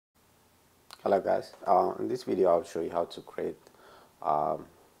Hello guys, in this video I'll show you how to create and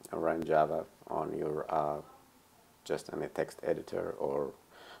run Java on your just in a text editor, or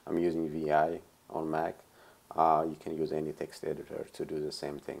I'm using VI on Mac. You can use any text editor to do the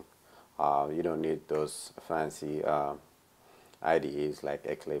same thing. You don't need those fancy IDEs like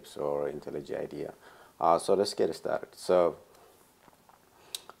Eclipse or IntelliJ IDEA. So let's get started. So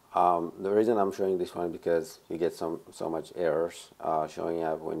the reason I'm showing this one because you get so much errors showing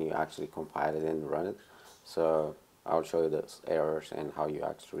up when you actually compile it and run it. So I'll show you those errors and how you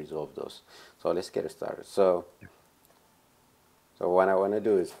actually resolve those. So let's get started. So what I want to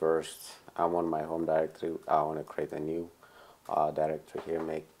do is first I'm on my home directory. I want to create a new directory here,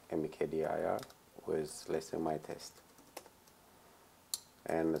 make mkdir with let's say my test,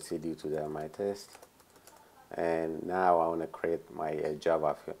 and let's cd to that my test. And now I want to create my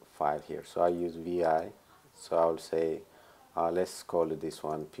Java file here. So I use VI. So I'll say, let's call it this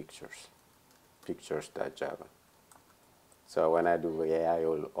one pictures.java. So when I do VI, I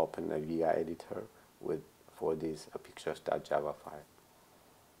will open a VI editor for this pictures.java file.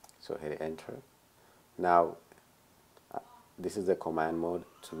 So hit enter. Now this is the command mode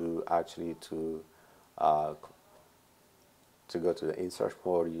to actually uh, to go to the insert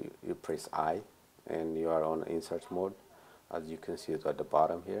mode. You press I, and you are on insert mode, as you can see it at the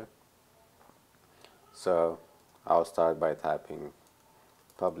bottom here. So I'll start by typing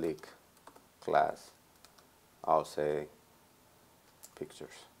public class. I'll say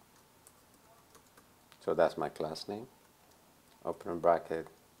pictures. So that's my class name. Open a bracket,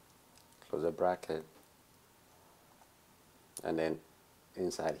 close a bracket, and then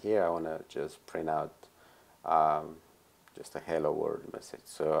inside here I want to just print out just a hello world message.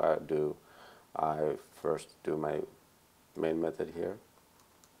 So I first do my main method here,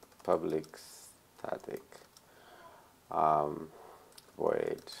 public static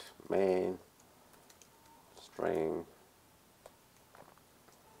void main string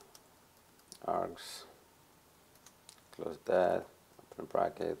args, close that, open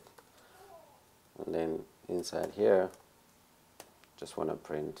bracket, and then inside here just want to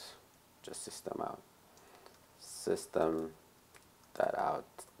print just system out, system dot out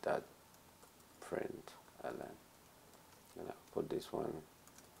dot print ln, and I'll put this one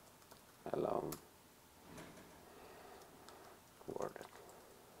along word.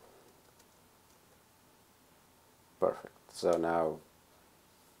 Perfect. So now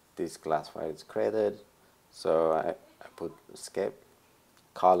this class file is created. So I put escape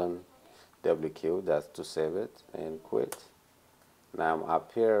colon WQ, that's to save it, and quit. Now I'm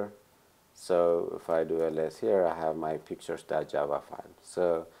up here. So if I do ls here, I have my pictures.java file.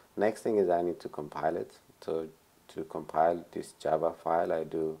 So next thing is I need to compile it. So to compile this Java file, I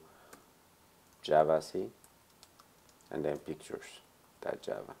do javac and then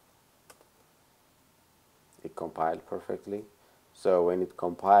pictures.java. It compiled perfectly. So when it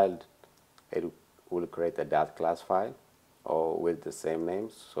compiled, it will create a .class file or with the same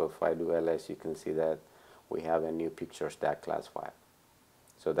names. So if I do ls, you can see that we have a new pictures.class file.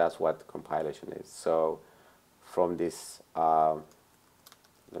 So that's what compilation is. So from this,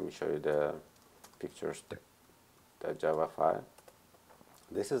 let me show you the pictures.java file.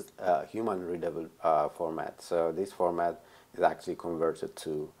 This is a human readable format. So this format is actually converted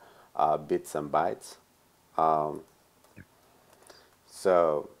to bits and bytes.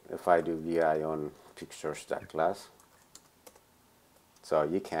 So if I do vi on pictures.class, so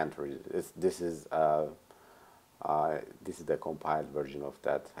you can't read it. This is the compiled version of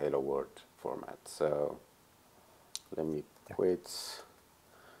that hello world format. So let me quit.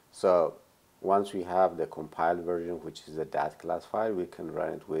 So once we have the compiled version, which is the .class file, we can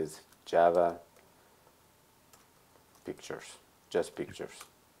run it with Java pictures, just pictures.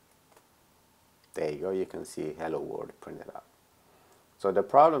 There you go. You can see hello world printed out. So the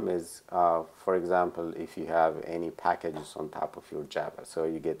problem is, for example, if you have any packages on top of your Java, so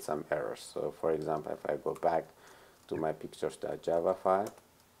you get some errors. So for example, if I go back to my pictures.java file,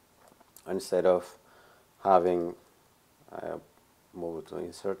 instead of having, move to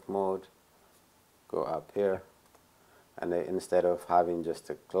insert mode, go up here, and then instead of having just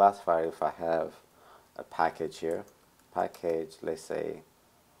a class file, if I have a package here, package, let's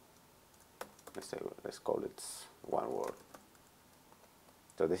call it one word.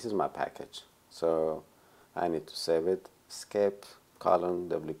 So this is my package. So I need to save it, escape colon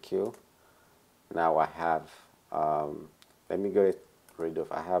WQ. Now I have, let me get rid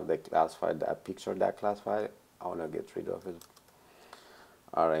of, I have the class file, the picture.class file. I want to get rid of it.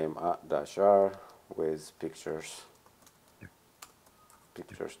 rm-r with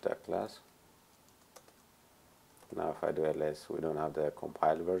pictures.class. Now if I do ls, we don't have the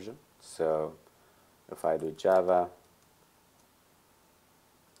compiled version. So if I do java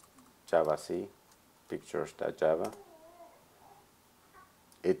C pictures.java,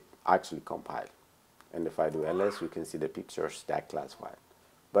 it actually compiled. And if I do ls, we can see the pictures.class file.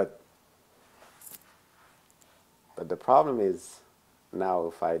 But the problem is, now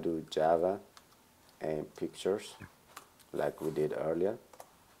if I do java and pictures like we did earlier,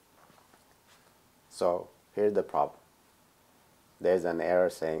 so here's the problem. There's an error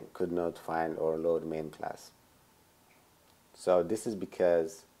saying could not find or load main class. So this is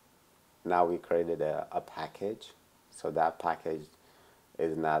because now we created a package, so that package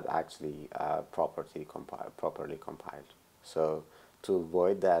is not actually properly compiled. So to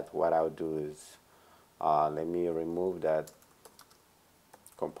avoid that, what I'll do is let me remove that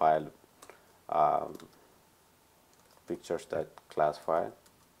compiled pictures.class file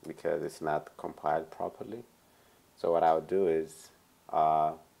because it's not compiled properly. So what I'll do is, if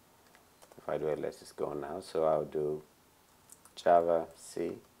I do it, let's just go now. So I'll do java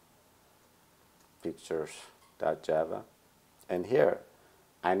C pictures.java, and here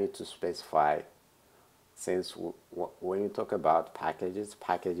I need to specify, since when you talk about packages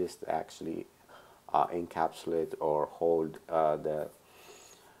actually encapsulate or hold the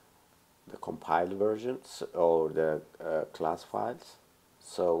compiled versions or the class files.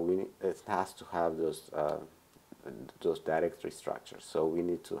 So it has to have those directory structures. So we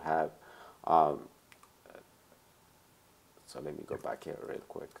need to have. So let me go back here real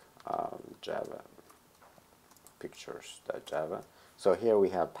quick. Java pictures.java. So here we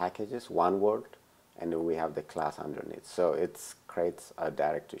have packages, one word, and then we have the class underneath. So it creates a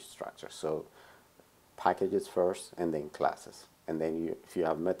directory structure. So packages first, and then classes, and then if you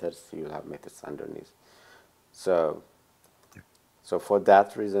have methods, you'll have methods underneath. So for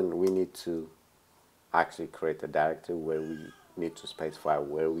that reason, we need to actually create a directory where we need to specify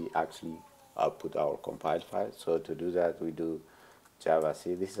where we actually output our compiled file. So to do that, we do java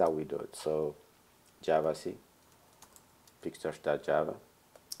C. This is how we do it. So java C pictures.java,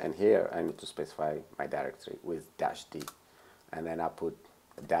 and here I need to specify my directory with -d, and then I put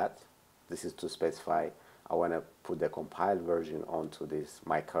that. This is to specify I want to put the compiled version onto this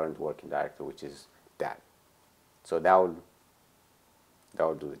my current working directory, which is that. So that will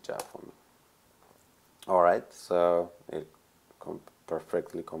do the job for me. All right, so it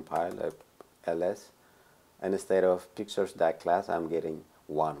perfectly compiled ls, and instead of pictures.class, I'm getting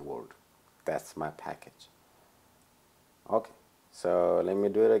one word. That's my package. Okay, so let me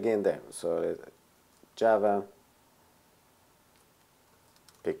do it again then. So java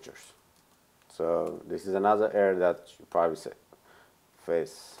pictures. So this is another error that you probably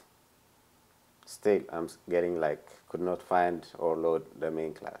face. Still, I'm getting like could not find or load the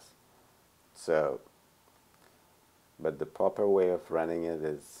main class. So, but the proper way of running it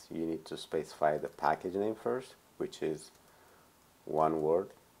is you need to specify the package name first, which is one word,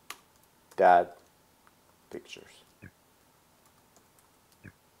 dot pictures.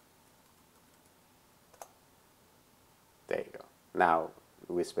 There you go. Now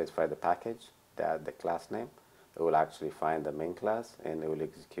we specify the package, the class name. It will actually find the main class and it will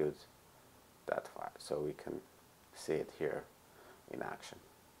execute that file. So we can see it here in action.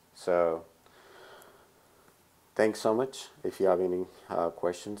 So thanks so much. If you have any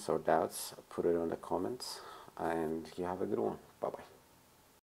questions or doubts, put it in the comments, and you have a good one. Bye-bye.